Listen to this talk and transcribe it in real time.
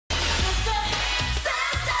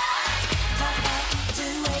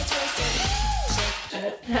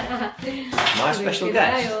My special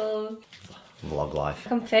guest. Vlog life.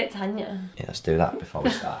 Come fit, Tanya. Yeah, let's do that before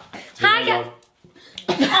we start. Hi guys.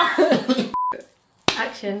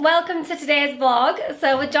 Action. Welcome to today's vlog.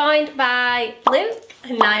 So we're joined by Luke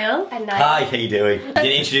and Niall. Hi, how you doing? You didn't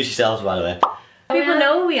introduce yourselves, by the way. People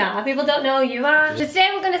know who we are, people don't know who you are. So today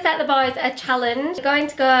we're going to set the boys a challenge. We're going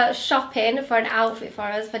to go shopping for an outfit for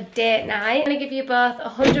us for date night. I'm going to give you both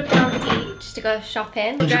 £100 each to go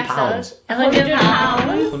shopping. £100? £100.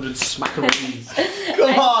 100 smackaroonies.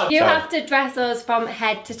 Come on! You have to dress us from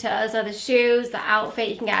head to toe. So the shoes, the outfit,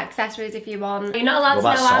 you can get accessories if you want. You're not allowed to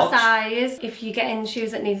know our size. If you get in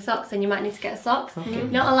shoes that need socks, then you might need to get socks. Okay. You're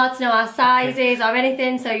not allowed to know our sizes or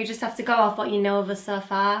anything, so you just have to go off what you know of us so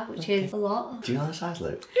far, which is a lot. Do you know the size,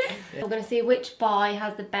 Luke? We're going to see which boy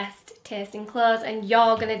has the best taste in clothes, and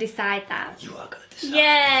you're going to decide that. You are going to decide.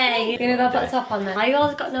 Yay! You're going to go put a top on then. I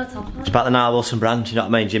always got no top on. It's about the Niall Wilson brand, you know what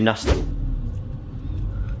I mean? Gymnastics.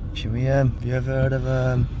 Have you ever heard of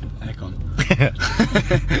Aircon.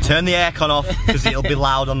 Turn the aircon off because it'll be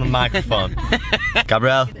loud on the microphone.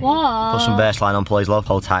 Gabrielle, what? put some bass line on, please, love.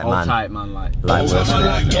 Hold tight, man. Hold tight, man, like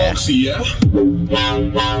Wilson. yeah.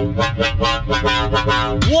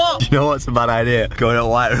 What? You know what's a bad idea? Going to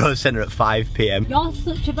White Rose Centre at 5 PM. You're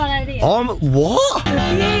such a bad idea. What?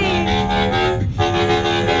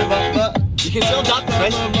 You can still dance,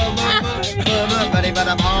 Chris.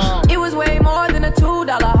 It was way more than a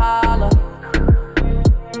 $2 holler.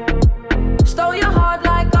 Stole your heart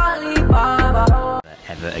like Alibaba.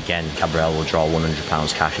 Ever again, Gabrielle will draw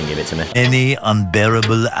 £100 cash and give it to me. Any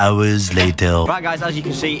unbearable hours later. Right, guys, as you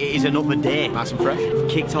can see, it is another day. Nice and fresh.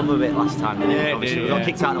 Kicked off a bit last time, didn't it? Yeah, Obviously, we got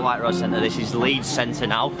kicked out of the White Rose Centre. This is Leeds Centre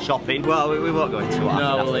now, shopping. Well, we won't go into what happened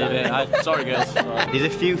after we'll leave that. it. Sorry, girls. There's a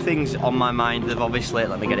few things on my mind that obviously,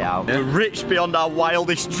 let me get it out. We're rich beyond our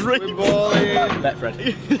wildest dreams. Bet Fred.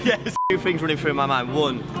 Yes. Two things running through my mind.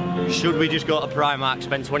 One, should we just go to Primark,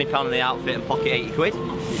 spend £20 on the outfit and pocket 80 quid?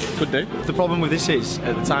 Could do. The problem with this is,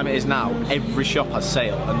 at the time it is now, every shop has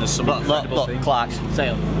sale, and there's some Look, Clark's.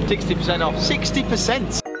 sale. 60% off.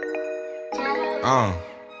 60%!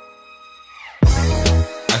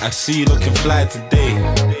 I see you looking fly today.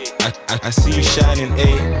 I see you shining,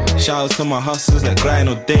 eh? Shout out to my hustlers that grind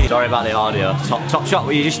all day. Sorry about the audio. Top shot,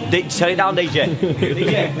 will you just turn it down, DJ?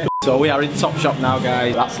 DJ. So we are in Topshop now,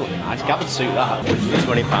 guys. That's looking nice. Gavin suit that.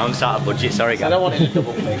 £20 out of budget, sorry, guys. I don't want it in a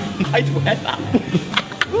double thing. I'd wear that.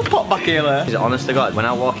 We'll pop back here later. Honest to God, when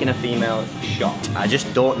I walk in a female shop, I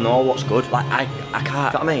just don't know what's good. Like, I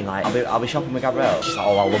can't, you know what I mean? Like, I'll be shopping with Gabrielle. She's like,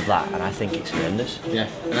 oh, I love that. And I think it's horrendous. Yeah.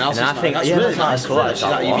 And I think, that's yeah, really that's nice. cool. She's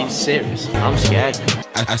like, you mean serious? I'm scared.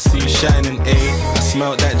 I see you shining, eh? I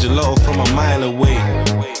smell that gelato from a mile away.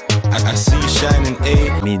 I see you shining,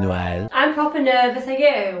 eh? Meanwhile, I'm proper nervous, are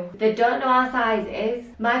you? They don't know our sizes.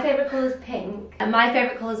 My favourite colour's pink and my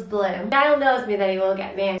favourite colour's blue. Niall knows me that he will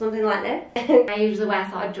get me something like this. I usually wear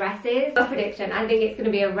sort of dresses. My prediction, I think it's going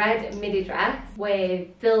to be a red midi dress with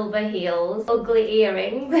silver heels, ugly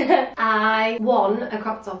earrings. I want a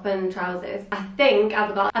crop top and trousers. I think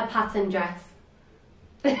I've got a pattern dress.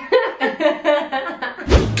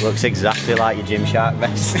 Looks exactly like your Gymshark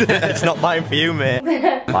vest. It's not mine for you, mate.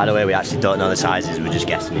 By the way, we actually don't know the sizes, we're just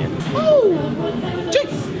guessing it.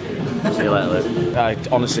 See you later, Luke. I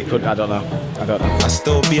honestly couldn't, I don't know. I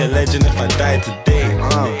still be a legend if I die today.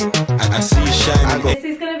 I see you shining, eh? This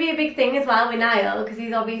is going to be a big thing as well with Niall because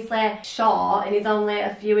he's obviously short and he's only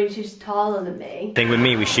a few inches taller than me. Thing with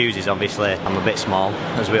me with shoes is obviously I'm a bit small,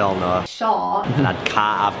 as we all know. Short. And I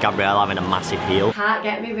can't have Gabrielle having a massive heel. Can't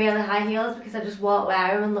get me really high heels because I just won't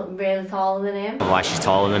wear them and look really taller than him. Otherwise she's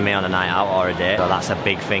taller than me on a night out or a date, so that's a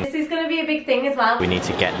big thing. This is going to be a big thing as well. We need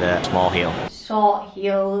to get the small heel. Short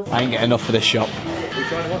heels. I ain't getting enough for this shop.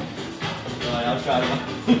 I'm trying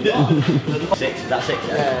one. 6, is that 6?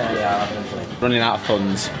 Yeah. Running out of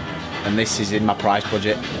funds, and this is in my price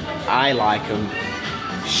budget. I like them,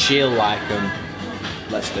 she'll like them.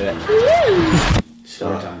 Let's do it.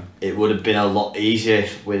 So, it would have been a lot easier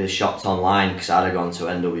if we'd have shopped online because I'd have gone to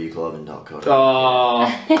nwclothing.co.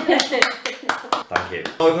 Oh. Thank you.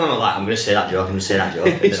 Oh, I'm going to say that joke,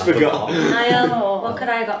 He's forgot. Niall, what could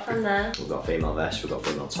I have got from there? We've got female vests, we've got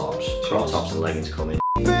female tops. Crop tops and leggings coming.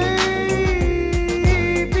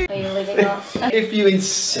 Are you leaving up? If you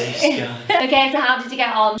insist, guys. Okay, so how did you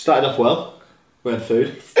get on? Started off well. We had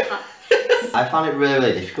food. I found it really,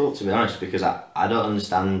 really difficult, to be honest, because I don't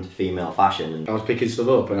understand female fashion. And I was picking stuff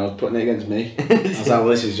up and I was putting it against me. I was like, well,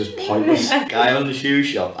 this is just pointless. Guy on the shoe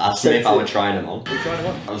shop asked me if I were trying them on. Are you trying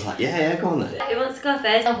them on? I was like, yeah, go on then. Who wants to go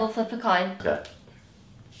first? We'll flip a coin. Okay.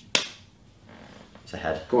 It's a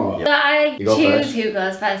head. Go on. So I You go choose first. who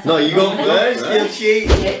goes first. No, you go first, you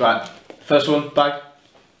cheat. Right, first one, bag.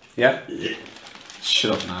 Yeah?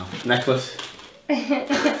 Shut up now. Necklace.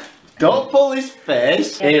 Don't pull his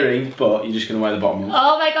face. Earring, but you're just going to wear the bottom one.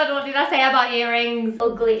 Oh my god, what did I say about earrings?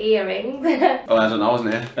 Ugly earrings. Oh, I don't know,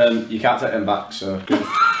 wasn't it? You can't take them back, so good.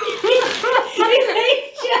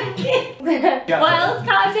 What else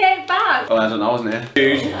can't I take back? Oh, I don't know, wasn't it?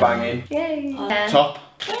 Shoes, banging. Yay. Top.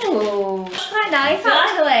 Oh, quite nice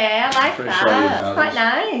actually. I like Pretty that. sure you've It's had quite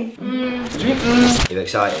nice. Are you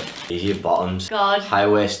excited? These are your bottoms. God.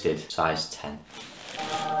 High-waisted, size 10.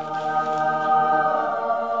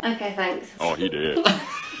 Okay, thanks. Oh, he did.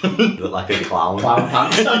 You look like a clown. Clown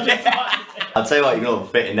pants. I'll tell you what, you're gonna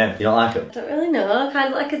fit in them. You don't like them? I don't really know.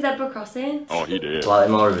 Kind of like a zebra crossing. Oh, he did.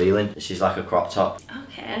 Slightly more revealing. This is like a crop top.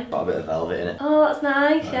 Okay. Got a bit of velvet in it. Oh, that's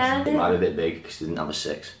nice, yeah. It might be a bit big because they didn't have a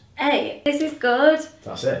 6. Hey, this is good.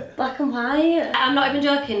 That's it. Black and white. I'm not even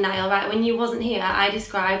joking, Niall, right? When you wasn't here, I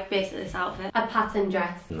described basically this outfit. A pattern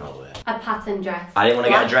dress. No way. A pattern dress. I didn't want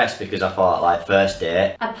to get a dress because I thought, like, first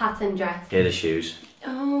date, A pattern dress. here are the shoes.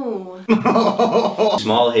 Oh.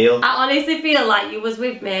 Small heel. I honestly feel like you was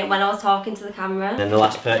with me when I was talking to the camera. And then the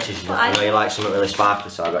last purchase, you know you like something really sparkly,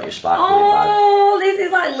 so I got you sparkly bag. Oh, this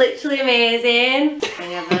is like literally amazing.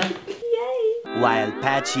 Yay. While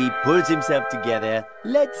Patchy pulls himself together,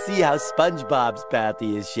 let's see how SpongeBob's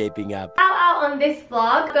party is shaping up. Shout out on this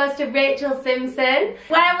vlog goes to Rachel Simpson.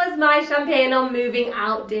 Where was my champagne on moving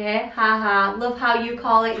out day? Haha. Love how you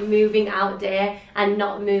call it moving out day and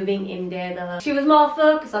not moving in day though. She was more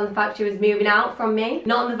focused on the fact she was moving out from me,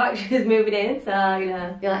 not on the fact she was moving in. So, you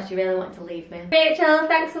know, I feel like she really wanted to leave me. Rachel,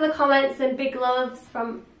 thanks for the comments and big loves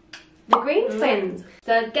from the Green Twins.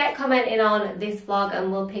 So get commenting on this vlog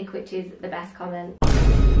and we'll pick which is the best comment.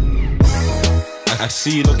 I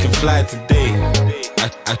see you looking fly today.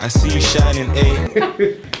 I see you shining,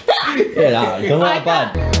 eh? Yeah, don't look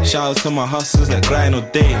bad. Shout out to my hustlers that grind all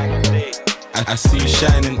day. I see you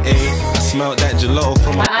shining, eh? I smell that gelato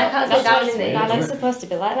from my... I can't sit down in this. I'm supposed to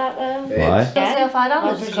be like that though. Why? Don't say how far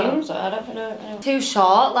down the stream. So I don't know. Too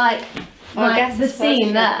short, like I guess the it's supposed to seam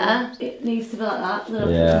be. there, it needs to be like that.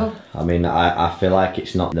 Little Yeah, I mean, I feel like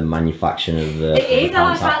it's not the manufacturing of the, It is,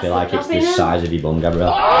 pants. I I feel like it's the slip-knot in them. size of your bum,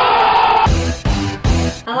 Gabrielle.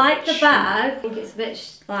 I like the bag. I think it's a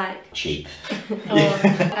bit like Cheap.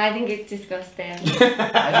 I think it's disgusting. So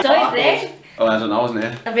is this. Oh, I don't know, wasn't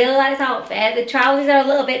it? I really like this outfit. The trousers are a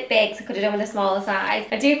little bit big, so I could have done with a smaller size.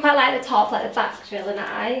 I do quite like the top, like the back's really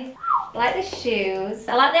nice. I like the shoes.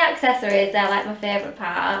 I like the accessories, they're like my favourite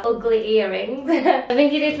part. Ugly earrings. I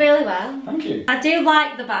think you did really well. Thank you. I do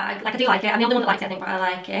like the bag, like I do like it. I'm the only one that likes it I think, but I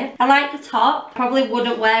like it. I like the top. Probably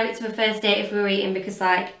wouldn't wear it to a first date if we were eating because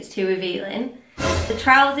like it's too revealing. The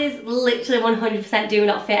trousers literally 100% do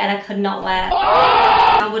not fit and I could not wear.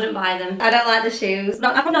 I wouldn't buy them. I don't like the shoes.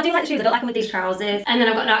 No, I do like the shoes, I don't like them with these trousers. And then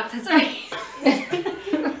I've got no accessories. When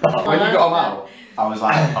you got them out, I was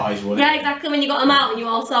like, oh, he's won it. Yeah, exactly. When you got them out and you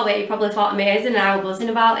all saw it, you probably thought amazing and I was buzzing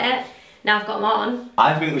about it. Now I've got them on.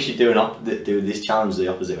 I think we should do do this challenge the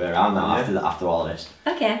opposite way around now after all this.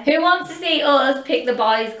 Okay. Who wants to see us pick the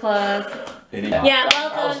boys' clothes? Yeah, well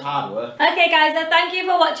That was done. hard work. Okay guys, so thank you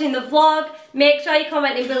for watching the vlog. Make sure you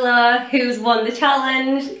comment in below who's won the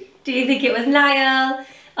challenge. Do you think it was Niall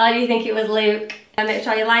or do you think it was Luke? And make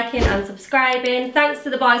sure you're liking and subscribing. Thanks to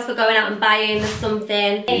the boys for going out and buying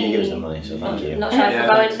something. You can give us some money, so thank you. Not sure if we're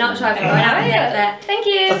going, not sure if we're going out with it, but thank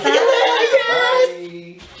you.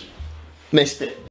 Bye. Missed it.